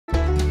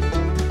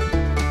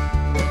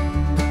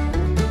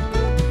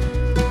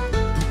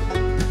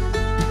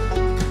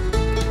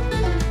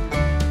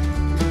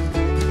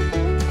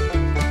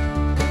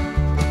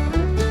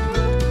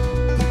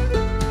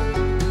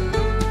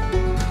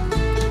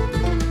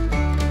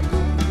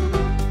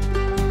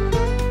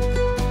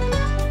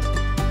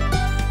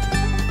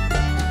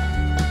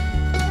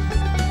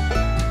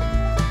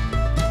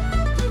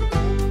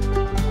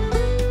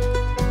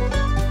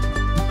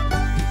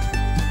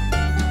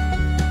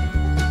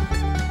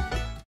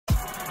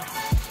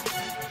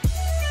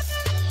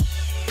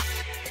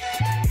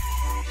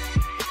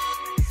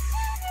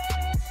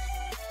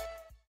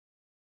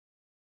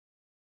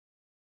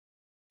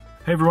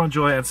Hey everyone,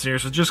 Joel Hansen here.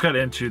 So just got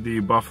into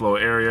the Buffalo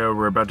area.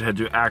 We're about to head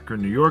to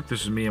Akron, New York.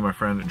 This is me and my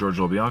friend George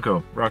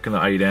Bianco, rocking the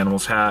I Eat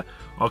Animals hat.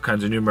 All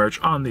kinds of new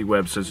merch on the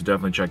website, so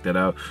definitely check that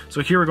out.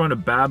 So here we're going to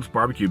Babz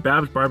BBQ.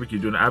 Babz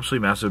BBQ doing an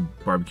absolutely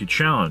massive barbecue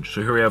challenge.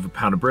 So here we have a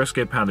pound of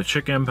brisket, pound of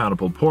chicken, pound of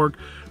pulled pork.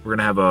 We're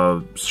gonna have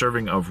a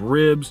serving of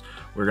ribs.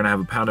 We're gonna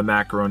have a pound of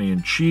macaroni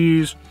and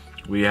cheese.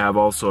 We have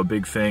also a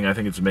big thing, I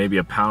think it's maybe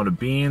a pound of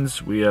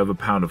beans. We have a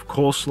pound of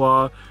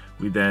coleslaw.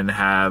 We then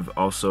have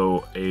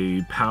also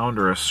a pound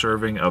or a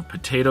serving of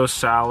potato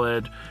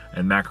salad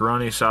and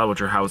macaroni salad,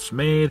 which are house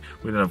made.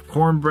 We then have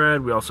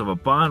cornbread. We also have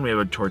a bun. We have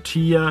a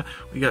tortilla.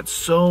 We got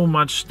so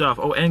much stuff.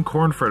 Oh, and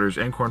corn fritters,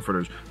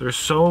 There's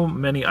so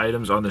many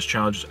items on this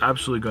challenge. It's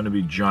absolutely going to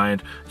be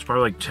giant. It's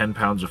probably like 10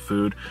 pounds of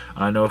food.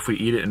 I know if we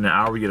eat it in an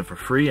hour, we get it for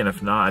free. And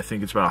if not, I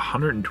think it's about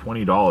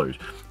 $120.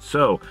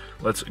 So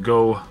let's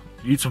go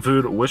eat some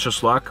food. Wish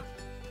us luck.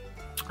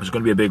 It's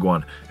going to be a big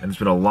one, and it's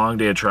been a long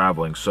day of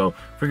traveling, so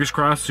fingers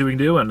crossed, see what we can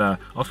do, and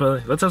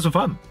ultimately, let's have some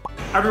fun.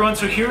 Everyone,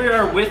 so here we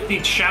are with the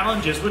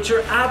challenges, which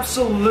are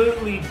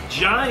absolutely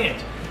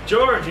giant.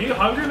 George, are you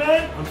hungry,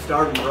 man? I'm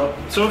starving, bro.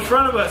 So in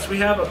front of us, we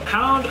have a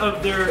pound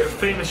of their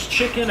famous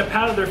chicken, a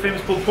pound of their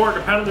famous pulled pork,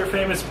 a pound of their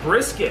famous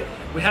brisket.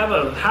 We have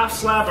a half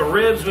slab of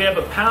ribs. We have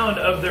a pound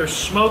of their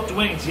smoked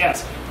wings.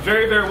 Yes,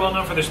 very, very well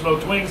known for their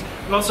smoked wings.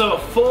 We also have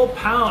a full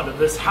pound of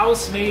this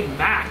house-made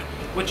mac,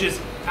 which is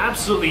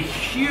absolutely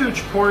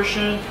huge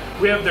portion.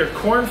 We have their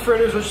corn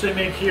fritters, which they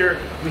make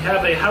here. We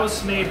have a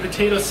house-made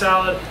potato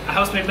salad, a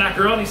house-made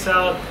macaroni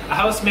salad, a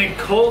house-made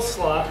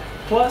coleslaw,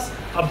 plus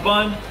a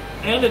bun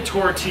and a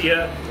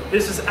tortilla.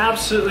 This is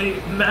absolutely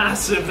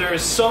massive. There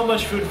is so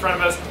much food in front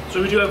of us.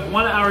 So we do have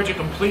 1 hour to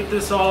complete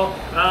this all.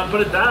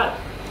 But at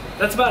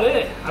that's about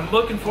it. I'm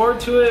looking forward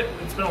to it.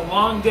 It's been a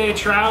long day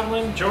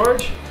traveling.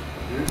 George?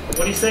 What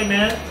do you say,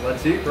 man?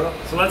 Let's eat, bro.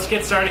 So let's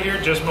get started here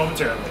just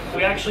momentarily.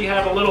 We actually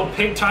have a little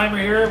pig timer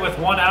here with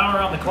 1 hour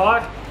on the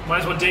clock.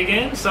 Might as well dig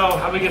in. So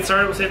how do we get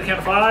started? We'll say the count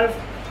of 5,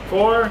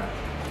 4,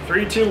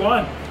 3, 2,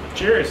 1.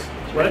 Cheers.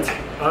 Let's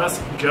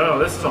go.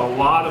 This is a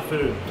lot of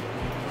food.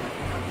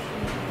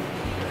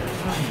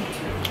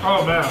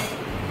 Oh man.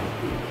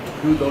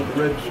 Dude, those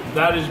ribs.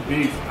 That is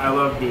beef. I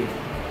love beef.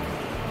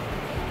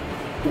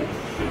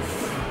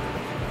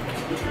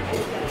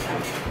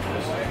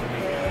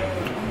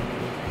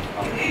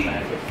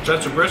 So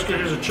that's a brisket,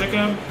 here's a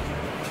chicken.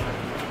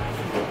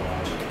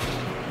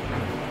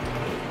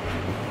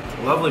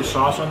 Lovely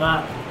sauce on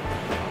that.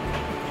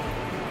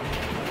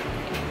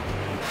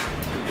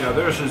 Yeah,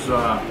 this is,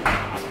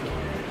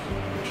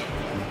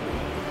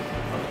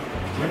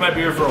 we might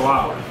be here for a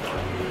while.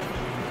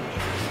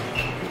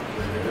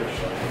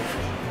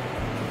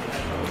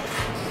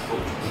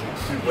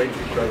 Can't wait to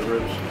try the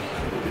ribs.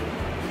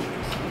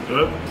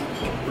 Good?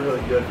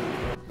 Really good.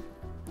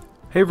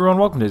 Hey everyone,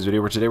 welcome to this video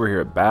where today we're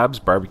here at Babz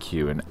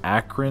BBQ in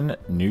Akron,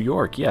 New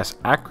York. Yes,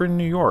 Akron,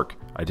 New York.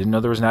 I didn't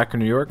know there was an Akron,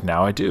 New York,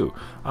 now I do.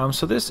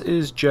 So this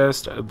is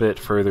just a bit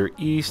further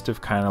east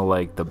of kind of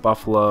like the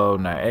Buffalo,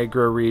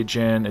 Niagara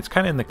region. It's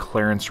kind of in the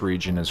Clarence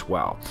region as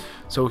well.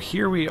 So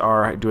here we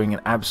are doing an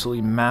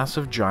absolutely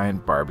massive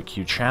giant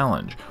barbecue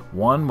challenge,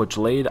 one which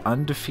laid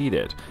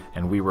undefeated,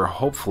 and we were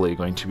hopefully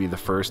going to be the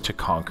first to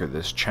conquer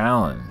this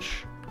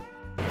challenge.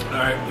 All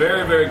right,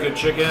 very, very good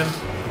chicken.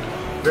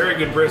 Very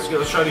good brisket.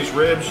 Let's try these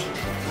ribs.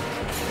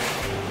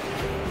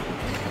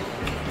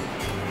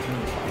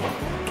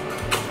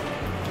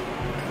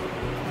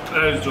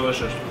 That is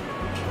delicious.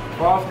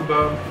 Off the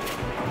bone,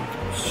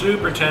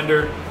 super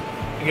tender.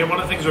 Again, one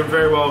of the things we're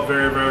very well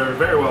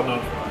known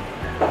for.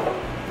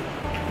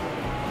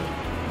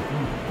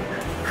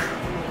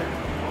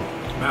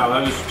 Wow,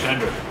 that is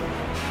tender.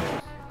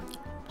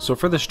 So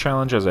for this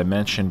challenge, as I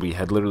mentioned, we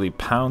had literally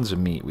pounds of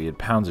meat. We had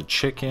pounds of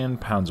chicken,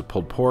 pounds of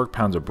pulled pork,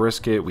 pounds of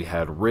brisket, we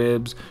had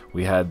ribs,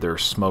 we had their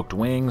smoked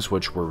wings,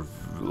 which were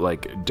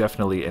like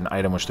definitely an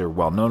item which they're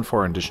well known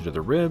for in addition to the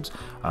ribs.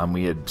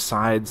 We had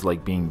sides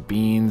like being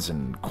beans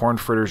and corn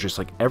fritters, just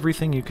like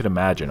everything you could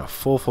imagine, a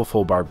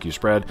full barbecue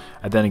spread.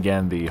 And then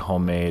again, the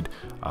homemade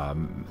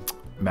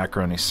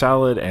macaroni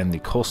salad and the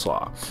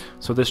coleslaw.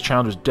 So this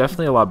challenge was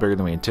definitely a lot bigger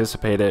than we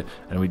anticipated,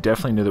 and we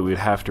definitely knew that we'd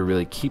have to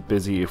really keep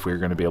busy if we were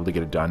going to be able to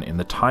get it done in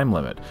the time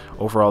limit.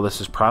 Overall, this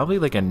is probably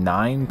like a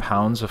 9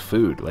 pounds of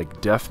food,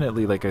 like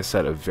definitely, like I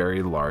said, a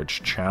very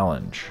large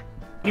challenge.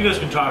 You guys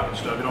can talk and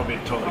stuff, you don't be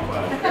totally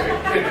quiet.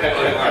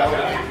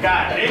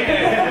 God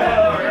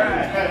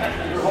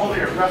damn. You're holding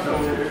your breath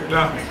over here.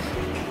 Yeah.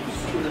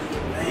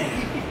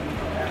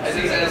 I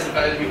think that's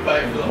about to be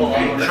quiet for the whole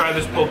hour. Try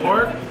this pulled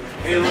pork.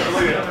 Hey, look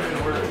at it.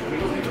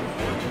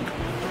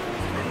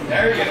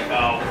 There you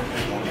go.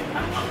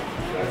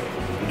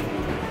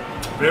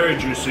 Very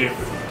juicy.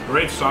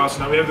 Great sauce.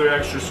 Now we have their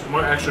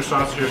more extra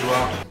sauce here as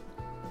well.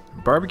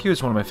 Barbecue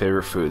is one of my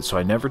favorite foods, so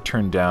I never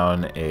turn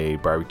down a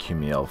barbecue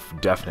meal,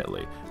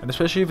 definitely, and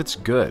especially if it's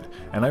good.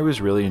 And I was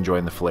really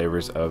enjoying the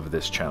flavors of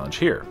this challenge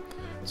here.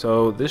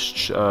 So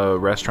this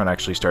restaurant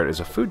actually started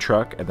as a food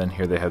truck, and then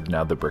here they have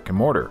now the brick and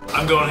mortar.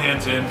 I'm going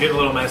Hansen, getting a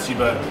little messy,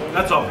 but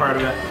that's all part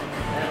of it.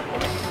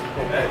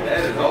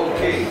 That is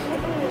okay.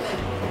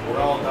 We're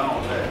all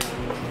down.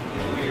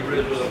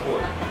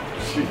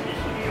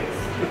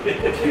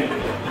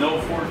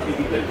 No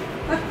 14.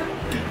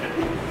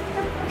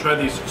 Try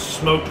these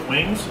smoked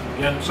wings.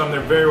 Again, something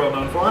they're very well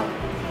known for.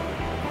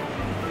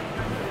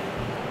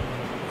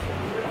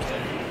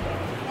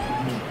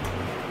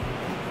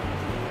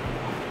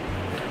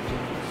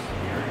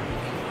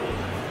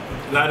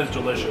 That is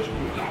delicious.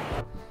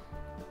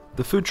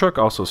 The food truck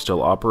also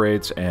still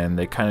operates, and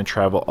they kind of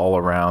travel all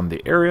around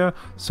the area,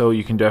 so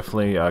you can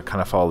definitely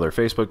kind of follow their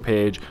Facebook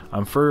page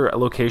for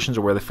locations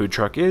of where the food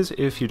truck is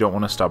if you don't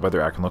want to stop by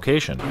their Akron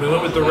location. We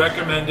went with the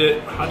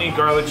recommended honey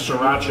garlic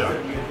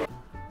sriracha.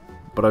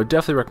 But I would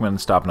definitely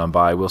recommend stopping on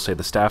by. I will say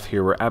the staff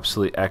here were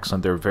absolutely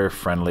excellent. They were very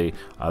friendly.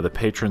 The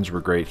patrons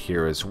were great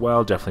here as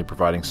well, definitely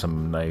providing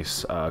some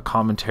nice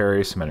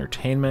commentary, some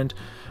entertainment.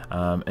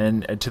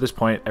 And to this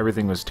point,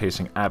 everything was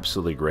tasting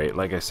absolutely great.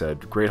 Like I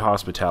said, great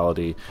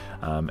hospitality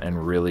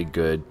and really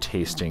good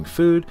tasting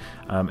food.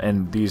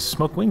 And these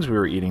smoked wings we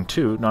were eating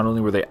too, not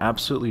only were they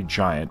absolutely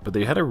giant, but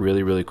they had a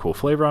really, really cool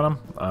flavor on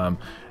them.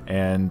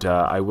 And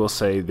I will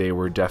say they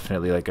were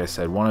definitely, like I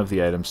said, one of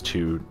the items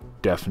to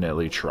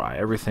definitely try.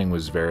 Everything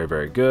was very,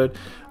 very good.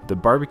 The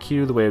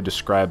barbecue, the way I would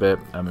describe it,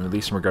 at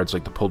least in regards to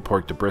like the pulled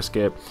pork to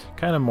brisket,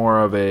 kind of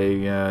more of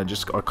a,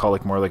 just I'll call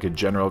it more like a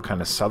general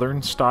kind of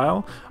southern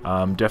style.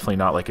 Definitely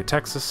not like a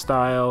Texas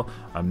style,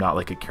 not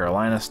like a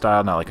Carolina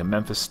style, not like a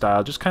Memphis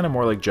style, just kind of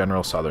more like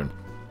general southern.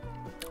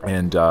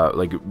 And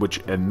which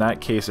in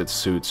that case it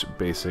suits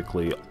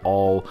basically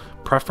all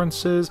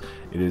preferences.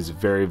 It is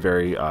very,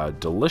 very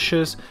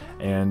delicious.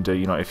 And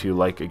you know, if you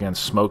like, again,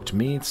 smoked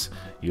meats,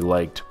 you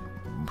liked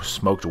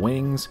smoked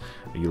wings,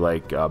 you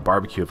like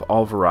barbecue of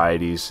all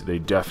varieties, they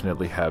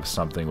definitely have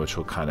something which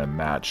will kind of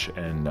match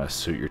and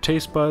suit your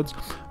taste buds.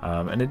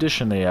 In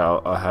addition, they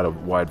had a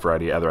wide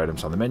variety of other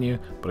items on the menu,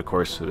 but of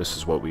course this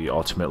is what we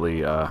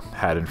ultimately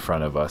had in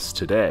front of us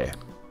today.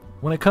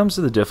 When it comes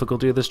to the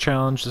difficulty of this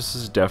challenge, this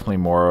is definitely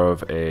more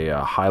of a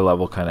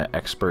high-level kind of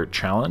expert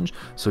challenge,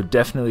 so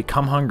definitely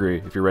come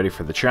hungry if you're ready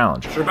for the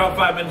challenge. So we're about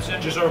 5 minutes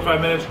in, just over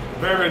 5 minutes.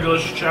 Very, very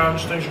delicious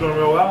challenge. Things are going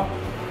real well.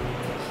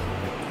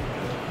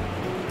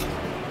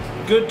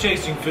 Good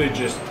tasting food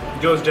just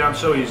goes down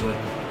so easily.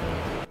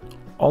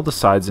 All the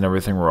sides and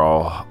everything were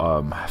all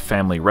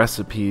family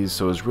recipes,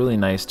 so it was really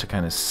nice to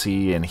kind of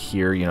see and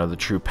hear, you know, the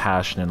true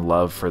passion and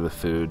love for the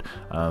food,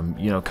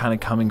 you know, kind of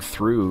coming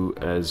through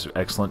as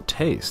excellent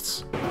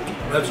tastes.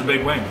 That's a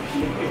big wing.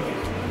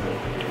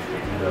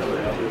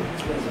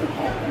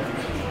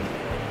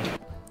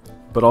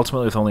 But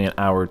ultimately, with only an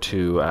hour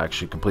to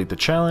actually complete the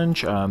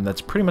challenge, that's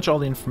pretty much all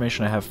the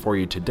information I have for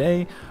you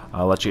today.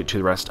 I'll let you get to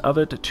the rest of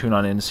it. Tune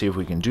on in to see if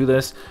we can do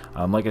this.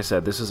 Like I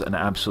said, this is an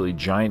absolutely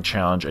giant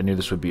challenge. I knew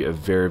this would be a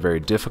very, very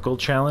difficult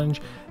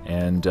challenge.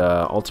 And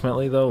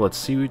ultimately, though, let's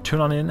see.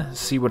 Tune on in,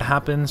 see what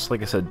happens.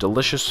 Like I said,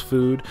 delicious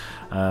food.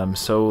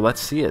 So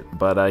let's see it.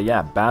 But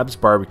yeah, Babz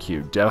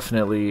BBQ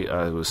definitely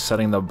was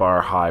setting the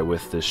bar high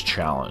with this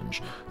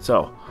challenge.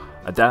 So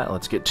at that,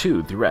 let's get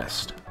to the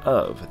rest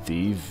of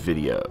the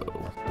video.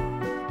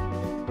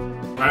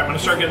 Alright, I'm going to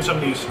start getting some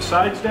of these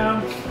sides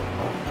down.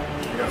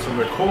 I got some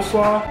of the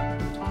coleslaw.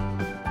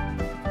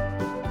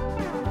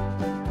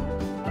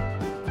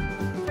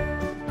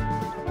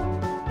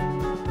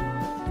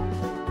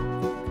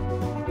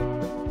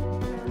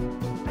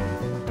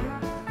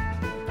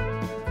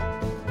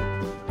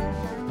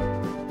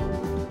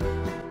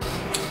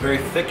 Very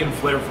thick and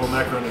flavorful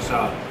macaroni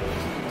salad.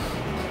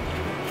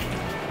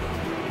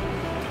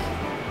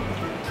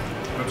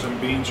 Got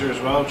some beans here as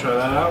well, try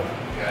that out.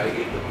 Gotta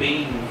get the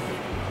beans.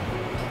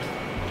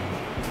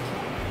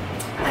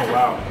 Oh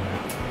wow.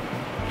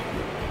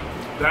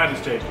 That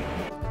is tasty.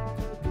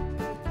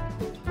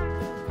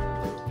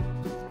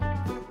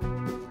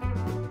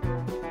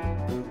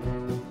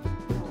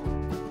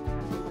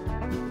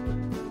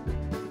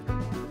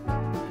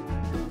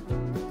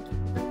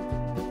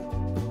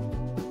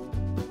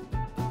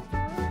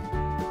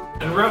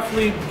 And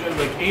roughly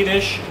like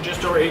 8-ish,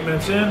 just over 8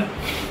 minutes in.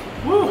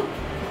 Woo!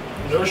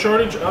 No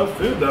shortage of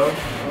food though.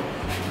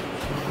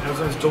 Has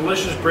this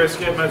delicious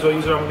brisket, might as well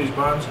use it on these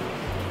buns.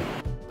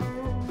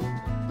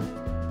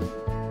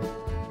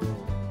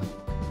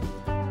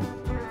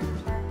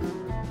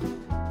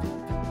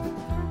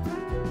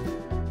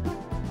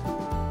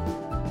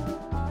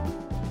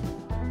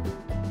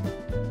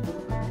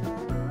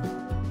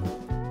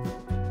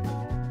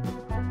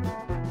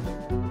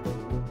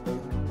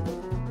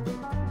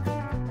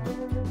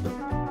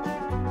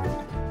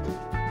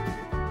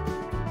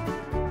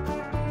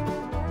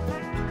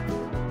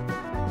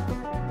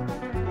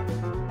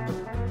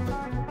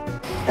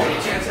 Any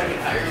chance I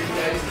can hire you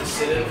guys to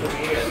sit in for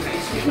me at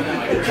Thanksgiving at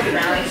my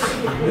grandparents'?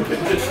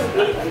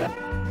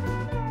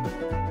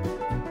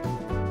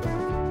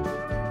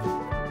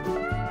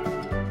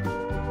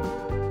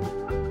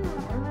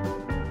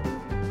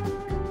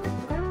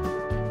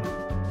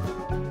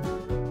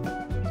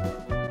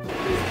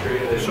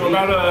 So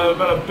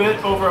about a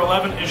bit over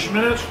 11-ish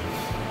minutes.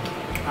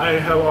 I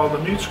have all the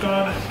meats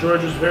gone.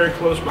 George is very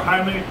close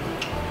behind me.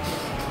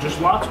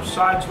 Just lots of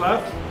sides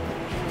left.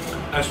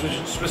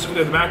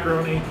 Specifically the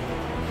macaroni,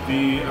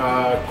 the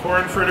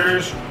corn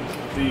fritters,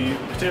 the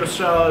potato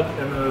salad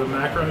and the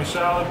macaroni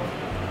salad.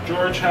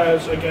 George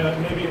has,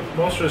 again, maybe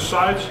most of his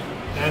sides,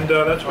 and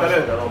that's about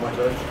it. Got all my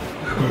veg.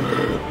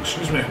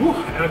 Excuse me. Whew,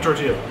 and a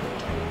tortilla.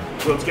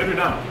 So let's get her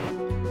down.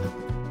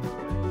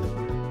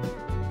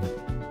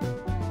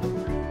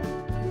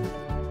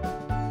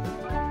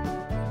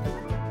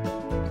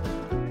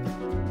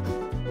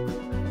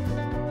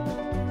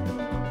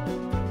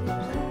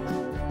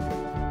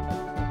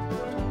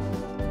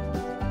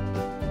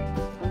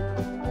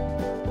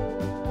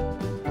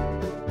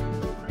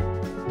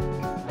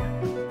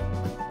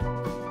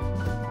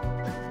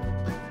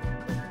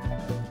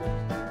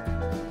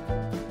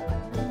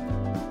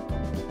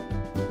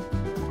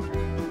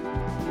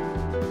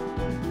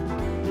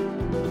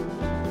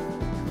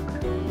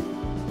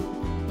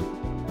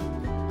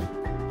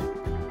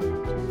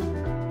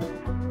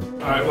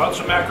 All right, lots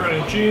of macaroni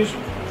and cheese,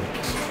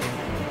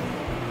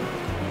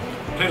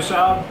 potato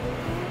salad,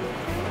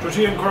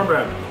 tortilla and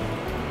cornbread.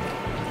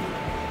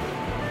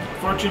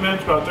 14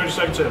 minutes, about 30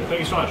 seconds in. Thank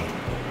you so much.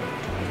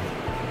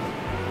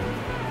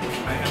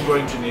 I am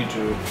going to need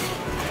to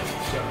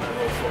set my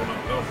little phone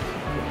up though.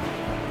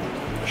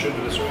 I should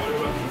do this earlier,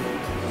 but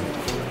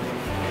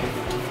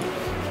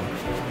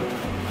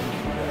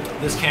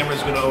this camera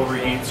is going to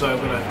overheat, so I'm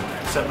going to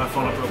set my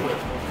phone up real quick.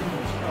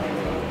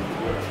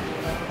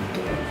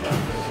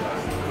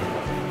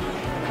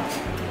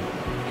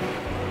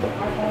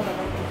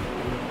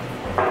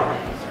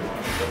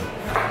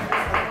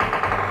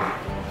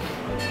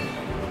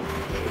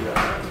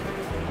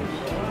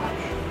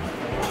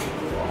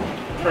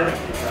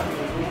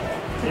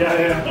 Yeah.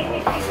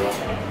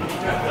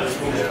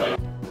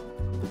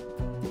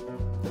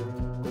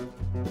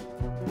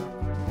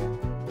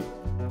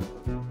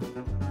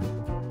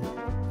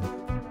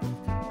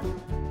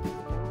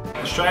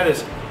 Let's try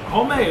this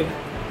homemade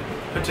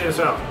potato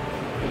salad.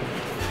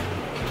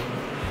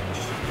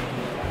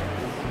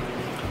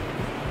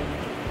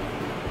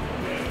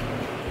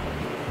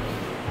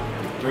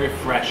 Very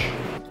fresh.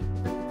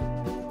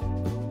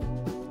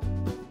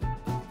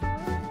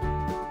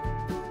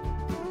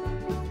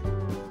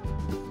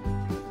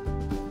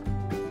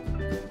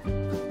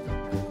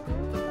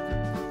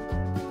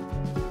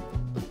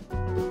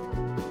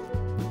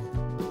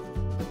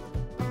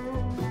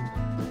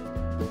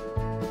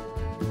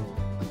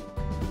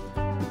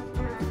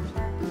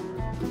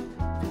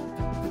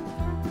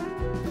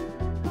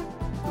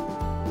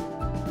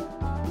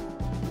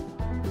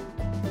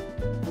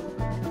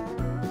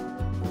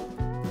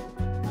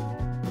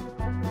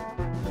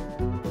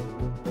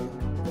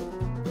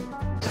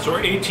 So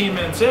we're 18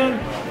 minutes in,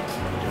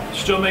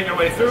 still making our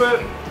way through it.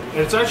 And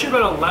it's actually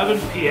about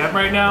 11 p.m.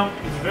 right now.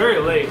 It's very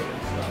late.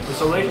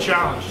 It's a late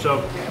challenge.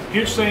 So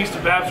huge thanks to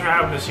Babz for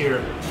having us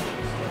here.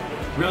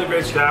 Really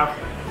great staff.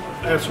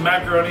 I got some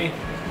macaroni,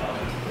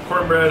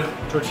 cornbread,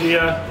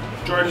 tortilla.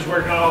 George is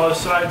working on all his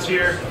sides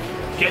here,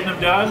 getting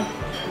them done.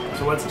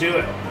 So let's do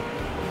it.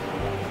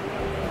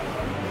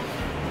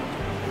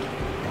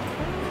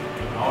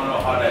 I don't know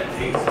how that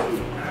tastes too.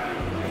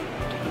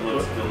 It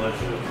looks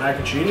delicious. Mac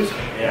and cheese?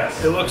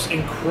 Yes. It looks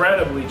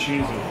incredibly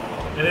cheesy.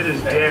 And it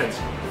is dense.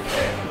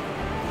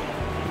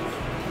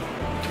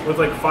 With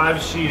like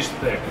 5 C's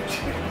thick.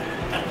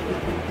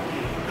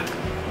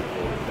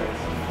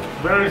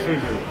 Very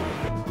cheesy.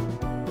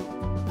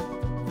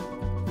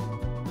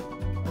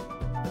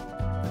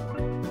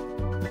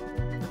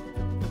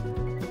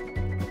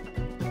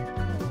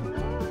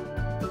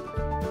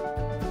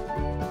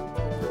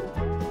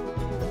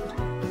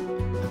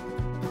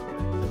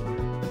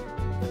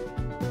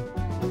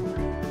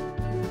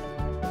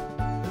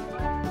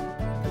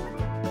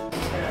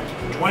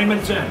 "20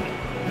 minutes in.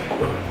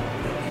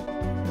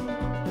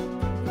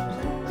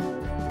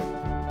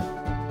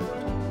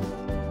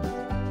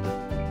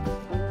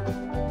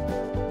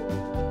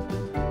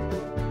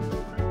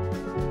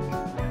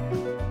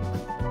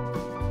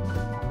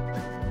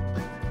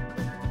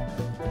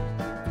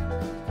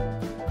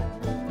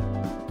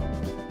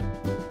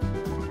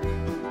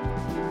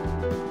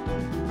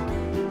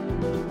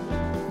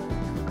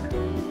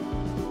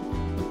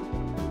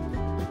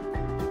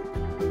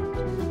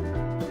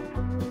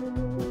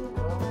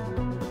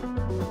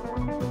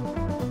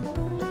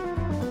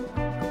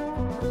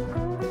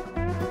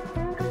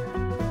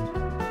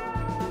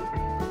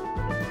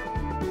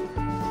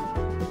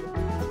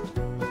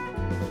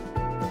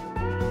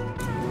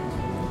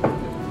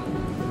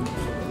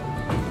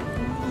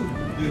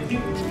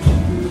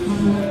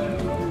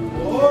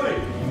 Boy!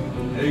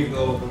 There you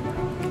go.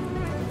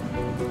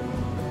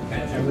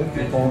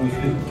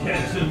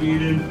 Catch him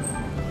eating.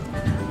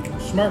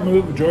 Smart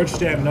move with George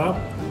standing up.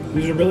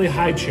 These are really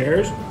high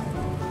chairs.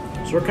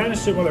 So we're kind of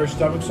sitting with our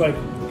stomachs like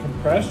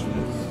compressed.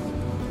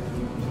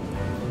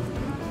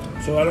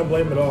 So I don't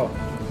blame him at all.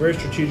 Very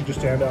strategic to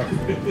stand up.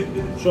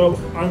 So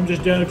I'm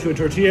just down to a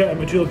tortilla and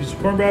my 2 little pieces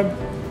of cornbread.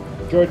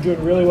 George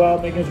doing really well,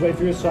 making his way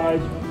through his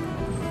sides.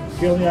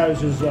 He only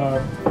has his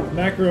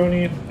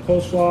macaroni,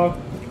 coleslaw,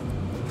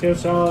 potato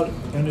salad,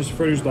 and his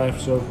fritters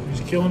left. So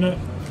he's killing it.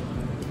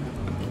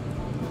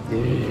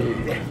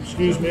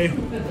 Excuse me.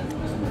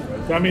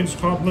 That means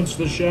compliments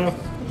to the chef.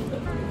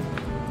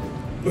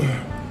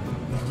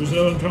 There's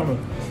no one coming.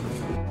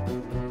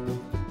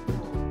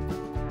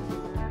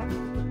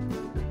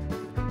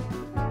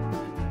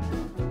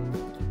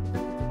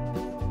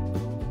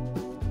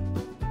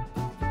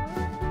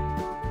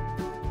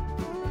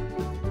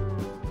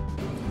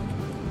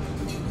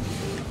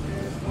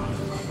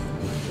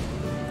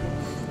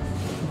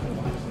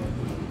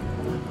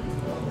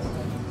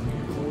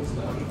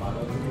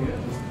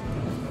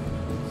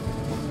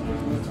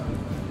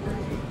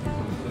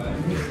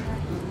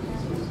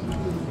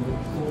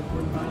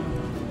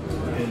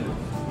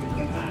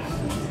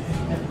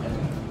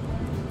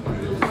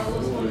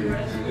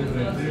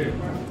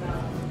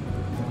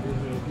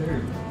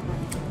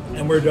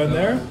 And we're done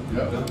there.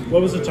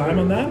 What was the time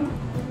on that?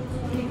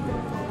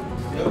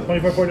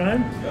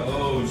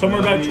 24:49. Somewhere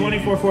about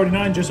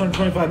 24:49, just under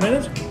 25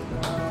 minutes.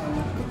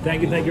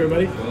 Thank you,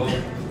 everybody.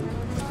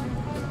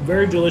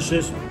 Very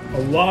delicious.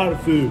 A lot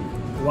of food.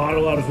 A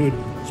lot of food.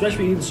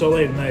 Especially eating so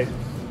late at night.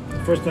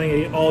 First thing I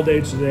ate all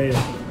day today.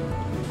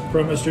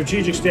 From a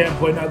strategic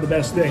standpoint, not the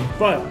best thing,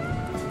 but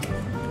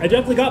I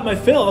definitely got my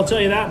fill. I'll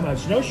tell you that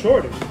much. No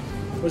shortage.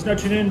 Let's now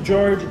tune in.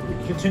 George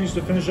continues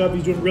to finish up.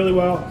 He's doing really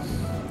well.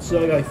 So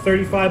I got like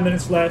 35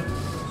 minutes left.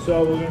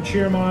 So we're gonna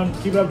cheer him on.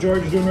 Keep it up,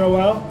 George. You're doing real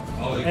well.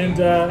 And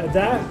at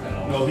that,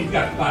 No, he's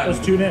got 5. let's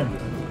tune in.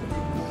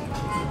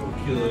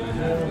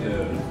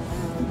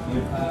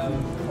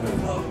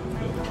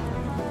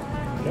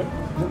 Yep.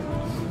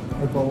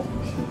 Air bubble.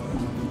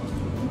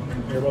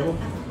 Air bubble?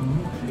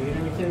 Need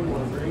anything?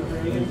 Want a drink?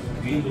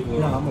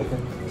 No, I'm okay.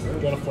 Do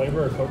you want a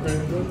flavor or Coke or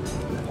anything?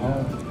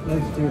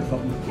 Nice tea or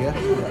something. Yeah?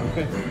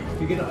 Okay.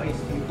 You get an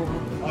iced tea for me?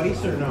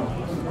 Ice or no?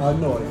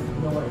 No ice.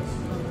 No ice.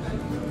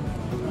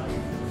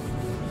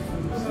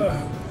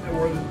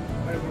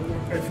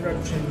 I forgot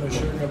to change my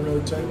shirt. Got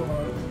really tight on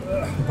it.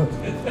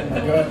 My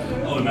God.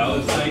 Oh, now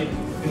it's tight?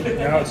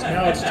 Now it's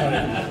tight.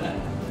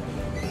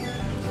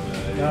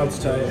 Now it's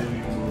tight.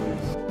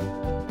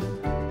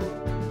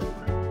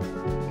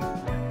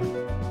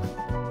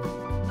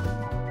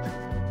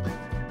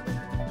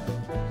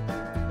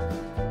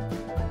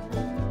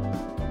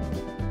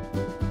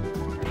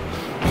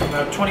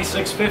 About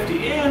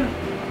 26:50 in.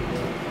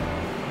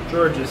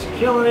 George is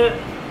killing it.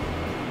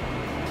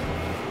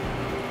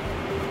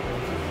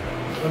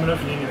 Let me know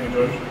if you need anything,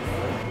 George.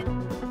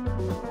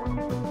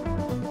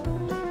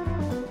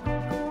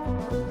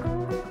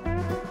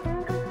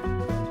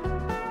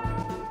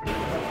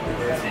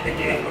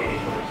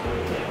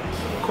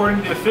 According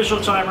to the official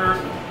timer,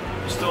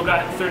 we still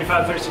got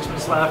 35, 36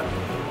 minutes left.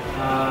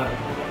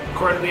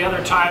 According to the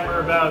other timer,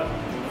 about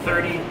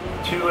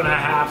 32 and a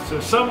half.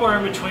 So somewhere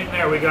in between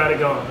there, we got to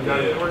go.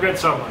 We're good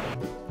somewhere.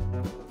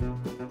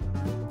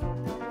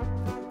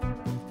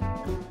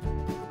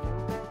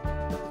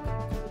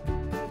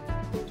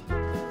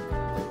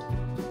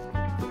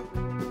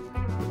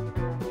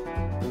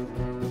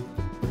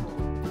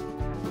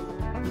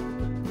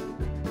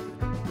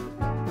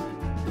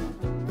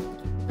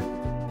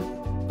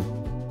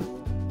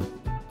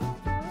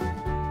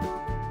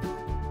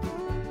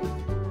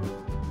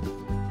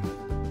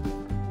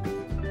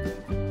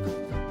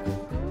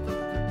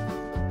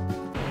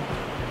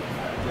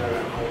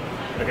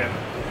 Okay.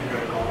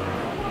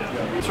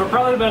 So we're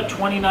probably about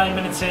 29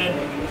 minutes in.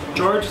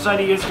 George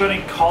decided he is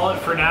going to call it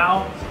for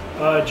now,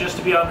 just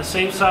to be on the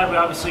safe side. We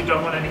obviously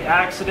don't want any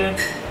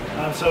accidents.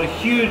 So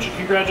huge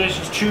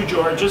congratulations to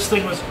George. This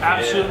thing was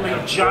absolutely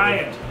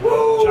giant.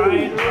 Woo!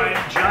 Giant.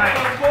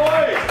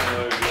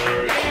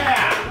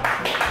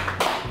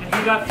 And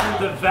he got through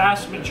the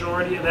vast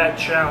majority of that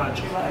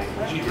challenge.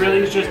 He really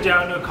was just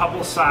down to a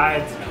couple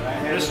sides.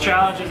 This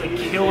challenge is a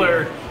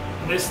killer.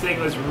 This thing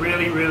was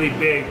really, really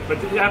big.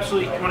 But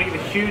absolutely, I want to give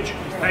a huge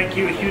thank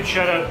you, a huge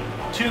shout out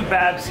to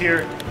Babz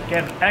here.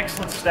 Again,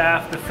 excellent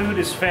staff. The food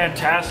is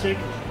fantastic.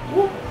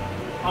 Woo.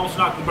 Almost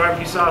knocked the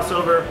barbecue sauce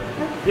over.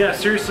 Yeah,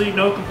 seriously,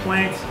 no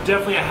complaints.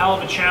 Definitely a hell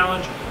of a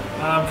challenge.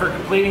 For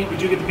completing it, we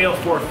do get the meal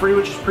for free,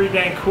 which is pretty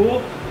dang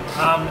cool.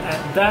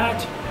 And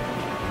that's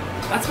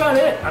about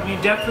it. I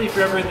mean, definitely if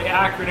you're ever in the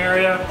Akron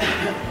area,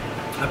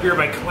 up here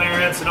by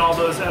Clarence and all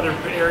those other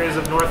areas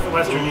of north and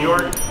western New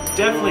York,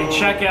 definitely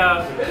check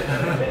out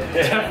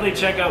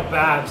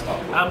Babz.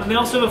 And they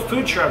also have a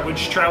food truck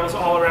which travels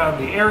all around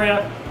the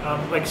area.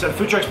 Like I said, the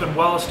food truck's been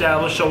well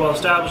established, so well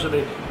established that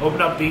they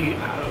opened up the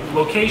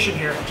location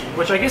here,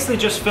 which I guess they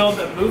just filmed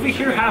a movie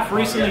here half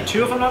recently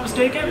too, if I'm not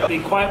mistaken. The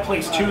Quiet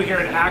Place 2 here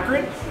in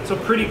Akron, so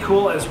pretty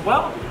cool as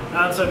well.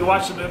 So if you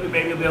watch the movie,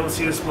 maybe you'll be able to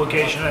see this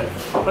location.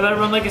 But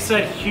everyone, like I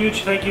said,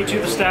 huge thank you to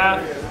the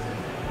staff.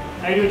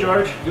 How you doing,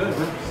 George? Good,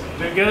 man.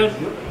 Doing good?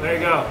 There you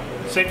go.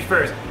 Safety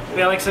first. But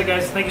yeah, like I said,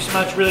 guys, thank you so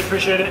much. Really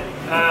appreciate it.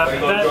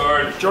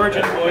 George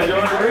and a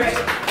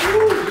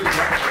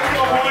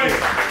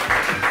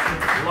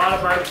lot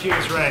of barbecue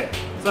is right.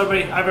 So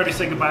everybody, I've already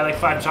said goodbye like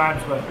 5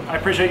 times, but I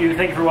appreciate you.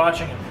 Thank you for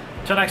watching.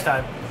 Until next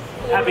time,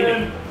 happy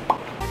eating.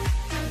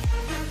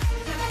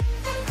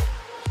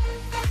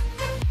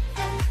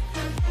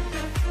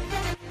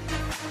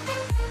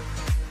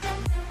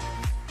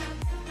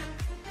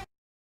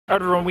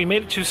 Alright everyone, we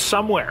made it to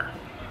somewhere.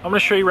 I'm gonna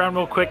show you around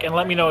real quick and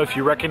let me know if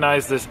you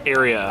recognize this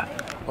area,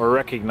 or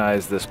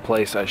recognize this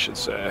place, I should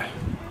say.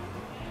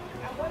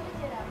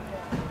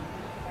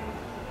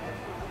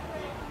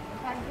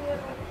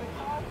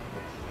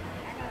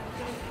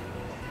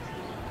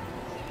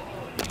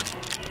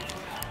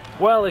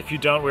 Well, if you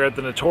don't, we're at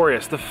the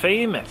notorious, the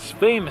famous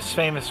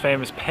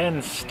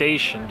Penn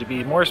Station, to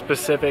be more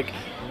specific,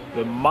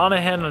 the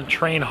Monaghan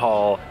Train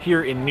Hall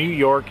here in New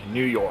York,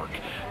 New York.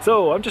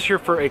 So I'm just here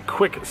for a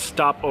quick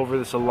stop over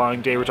this a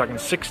long day. We're talking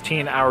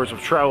 16 hours of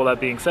travel.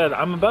 That being said,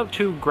 I'm about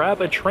to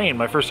grab a train,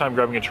 my first time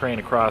grabbing a train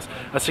across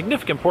a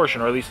significant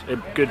portion, or at least a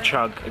good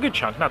chunk,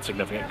 not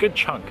significant, a good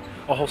chunk,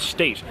 a whole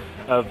state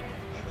of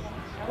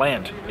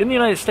land in the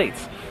United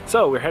States.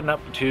 So we're heading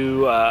up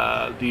to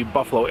the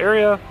Buffalo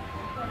area.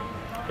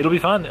 It'll be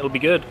fun, it'll be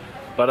good.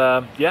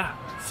 But yeah,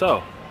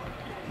 so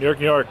New York,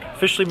 New York,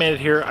 officially made it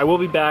here. I will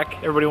be back.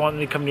 Everybody wanted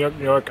me to come to New York,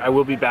 New York. I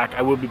will be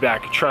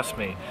back, trust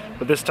me.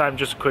 But this time,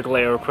 just a quick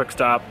layover, quick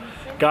stop.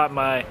 Got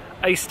my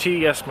iced tea,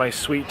 yes, my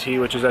sweet tea,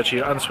 which is actually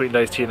an unsweetened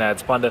iced tea, and I had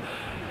Splenda.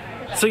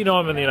 So you know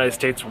I'm in the United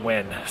States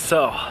when.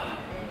 So,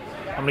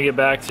 I'm gonna get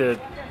back to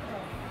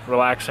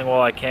relaxing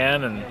while I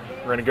can, and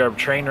we're gonna grab a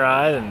train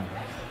ride, and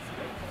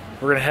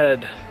we're gonna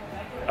head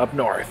up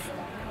north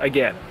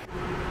again.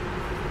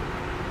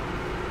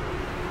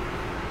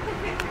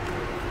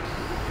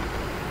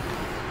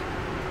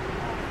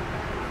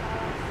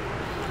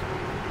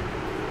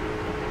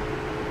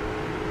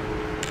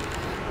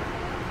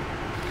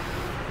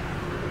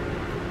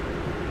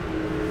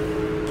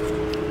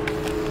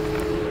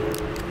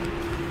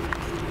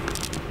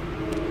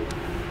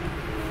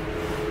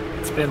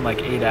 It's been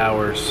like 8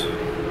 hours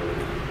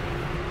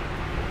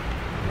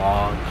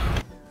long.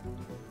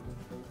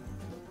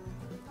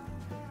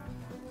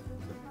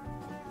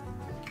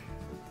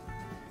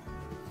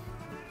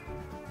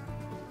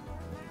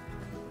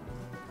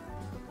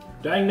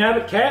 Dang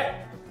nabbit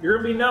cat, you're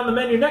gonna be down the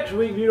menu next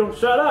week if you don't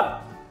shut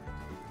up.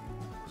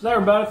 So there,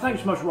 everybody,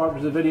 thanks so much for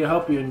watching the video.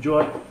 Hope you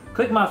enjoyed.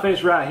 Click my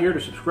face right here to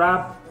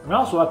subscribe. And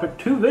also I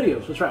picked 2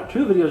 videos. That's right,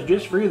 2 videos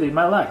just for you that you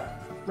might like.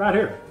 Right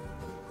here.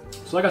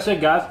 So like I said,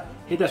 guys,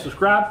 hit that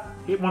subscribe,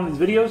 hit one of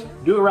these videos,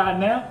 do it right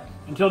now.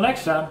 Until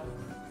next time,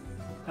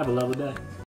 have a lovely day.